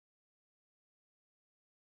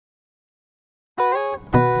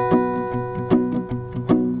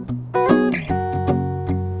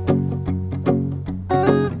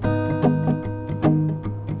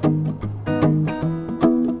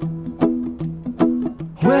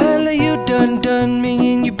Well, you done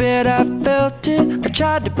me and you bet I felt it. I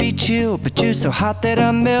tried to be chill, but you're so hot that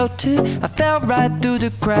I melted. I fell right through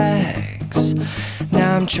the cracks.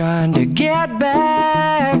 Now I'm trying to get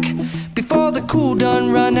back. Before the cool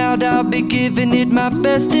done run out, I'll be giving it my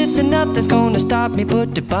bestest, and nothing's gonna stop me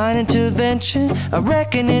but divine intervention. I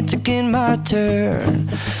reckon it's again my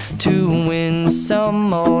turn to win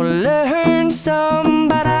some or learn some,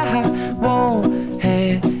 but I won't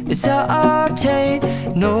hesitate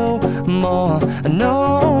no more,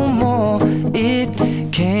 no more. It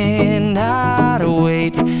cannot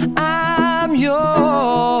wait. I'm yours.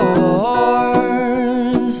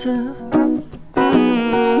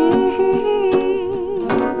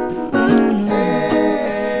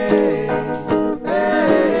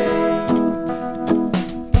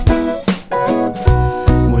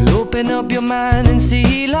 Open up your mind and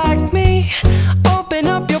see like me. Open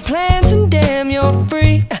up your plans and damn, you're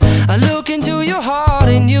free. I look into your heart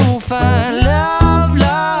and you'll find love,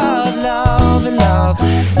 love, love, and love.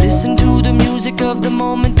 Listen to the music of the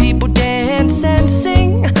moment, people dance and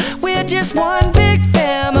sing. We're just one big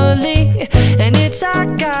family, and it's our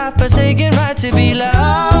God-forsaken right to be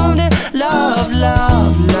loved. Love,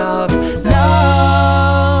 love, love,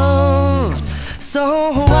 love.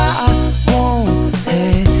 So I won't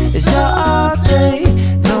hesitate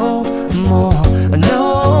no more,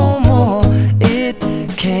 no more. It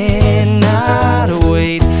cannot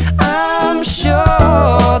wait. I'm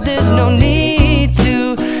sure there's no need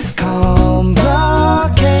to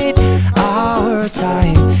complicate. Our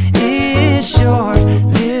time is short.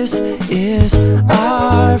 This is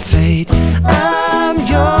our fate. I'm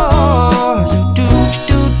yours. Do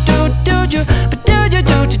you, but do you,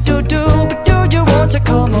 but do you want to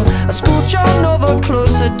come on? I scooch on over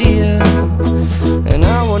closer, dear, and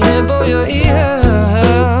I will nibble your ear.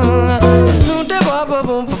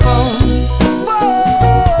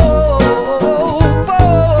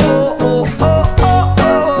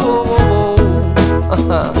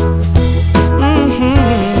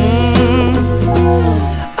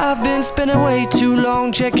 I've been spending way too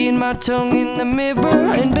long checking my tongue in the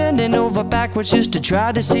mirror and bending over backwards just to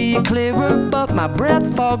try to see it clearer, but my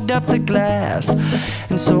breath fogged up the glass,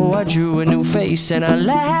 and so I drew a new face and I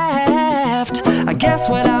laughed. I guess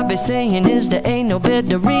what I'll be saying is there ain't no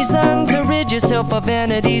better reason to rid yourself of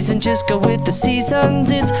vanities and just go with the seasons.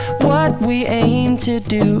 It's what we aim to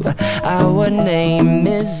do. Our name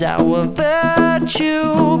is our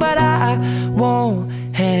virtue, but I won't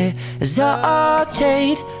hesitate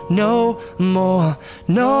no more,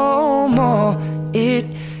 no more. It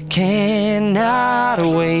cannot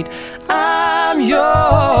wait. I'm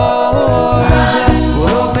yours.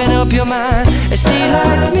 Open up your mind and see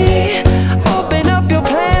like me. Open up your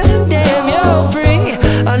plans and damn, you're free.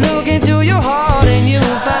 I look into your heart and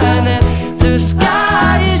you'll find that the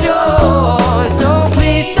sky is yours. So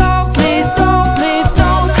please don't, please don't, please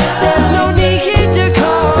don't. There's no need to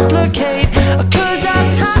complicate, 'cause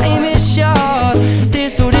our time is short.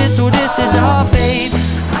 This is our fate.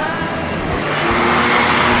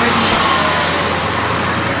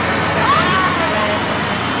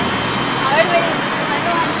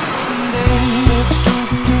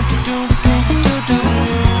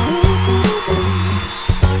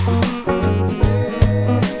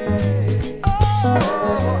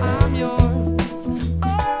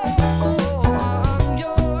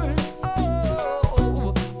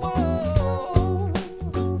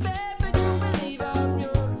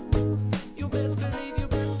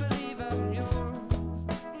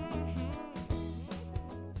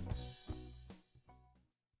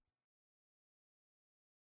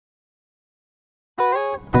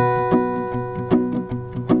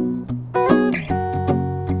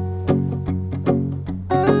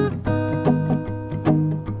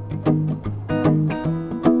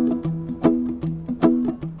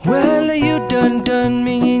 Well, you done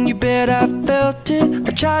me and you bet I felt it.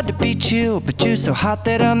 I tried to be chill, but you're so hot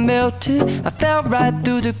that I melted. I fell right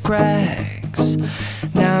through the cracks.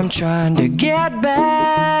 Now I'm trying to get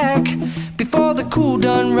back. Before the cool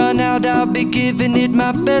done run out, I'll be giving it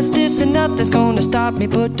my bestest, and nothing's gonna stop me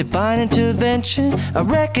but divine intervention. I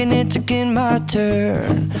reckon it's again my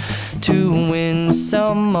turn to win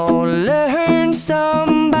some or learn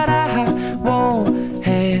some, but I won't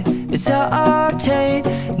hesitate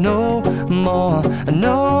no more,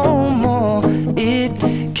 no more. It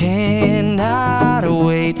cannot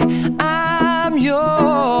wait. I'm yours.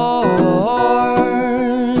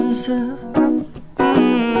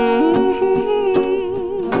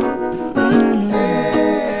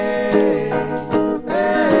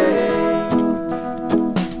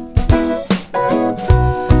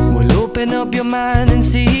 Well, open up your mind and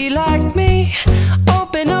see like me.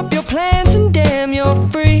 Open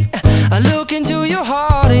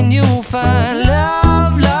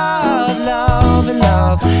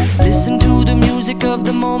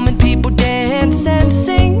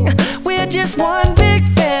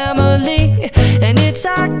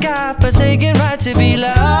thinks I got forsaken right to be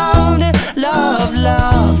loved, loved,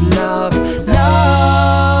 loved, loved,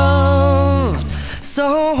 loved.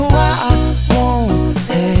 So I won't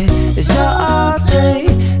hesitate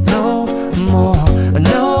no more,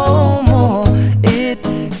 no more. It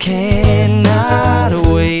cannot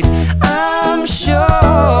wait. I'm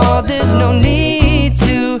sure there's no need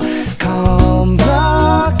to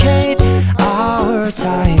complicate. Our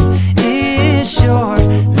time is short.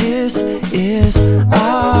 This is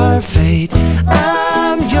our fate.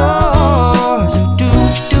 I'm yours. Do you,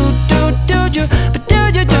 but do you, but do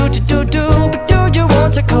you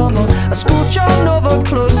want to come on? I scooch on over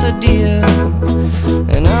closer, dear,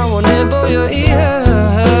 and I will nibble your ear.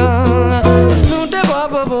 Soon to boom,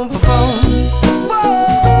 boom, boom, boom.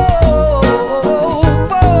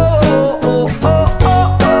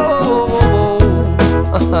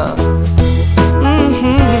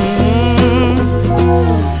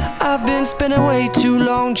 I've been spending way too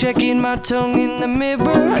long checking my tongue in the mirror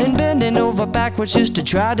and bending over backwards just to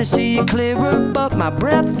try to see it clearer, but my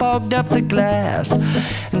breath fogged up the glass,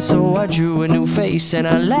 and so I drew a new face and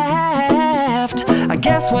I laughed. I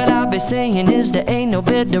guess what I'll be saying is there ain't no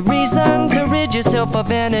better reason to rid yourself of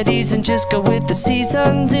vanities and just go with the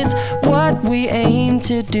seasons. It's what we aim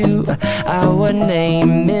to do. Our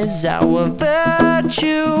name is our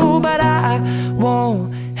virtue, but I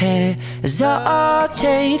won't hesitate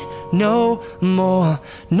no more,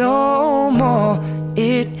 no more.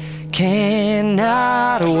 It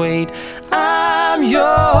cannot wait. I'm yours.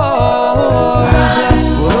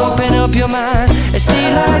 Well, open up your mind and see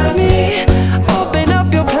like me. Open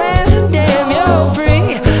up your plans and damn, you're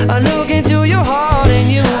free. I look into your heart and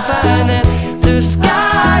you'll find that the sky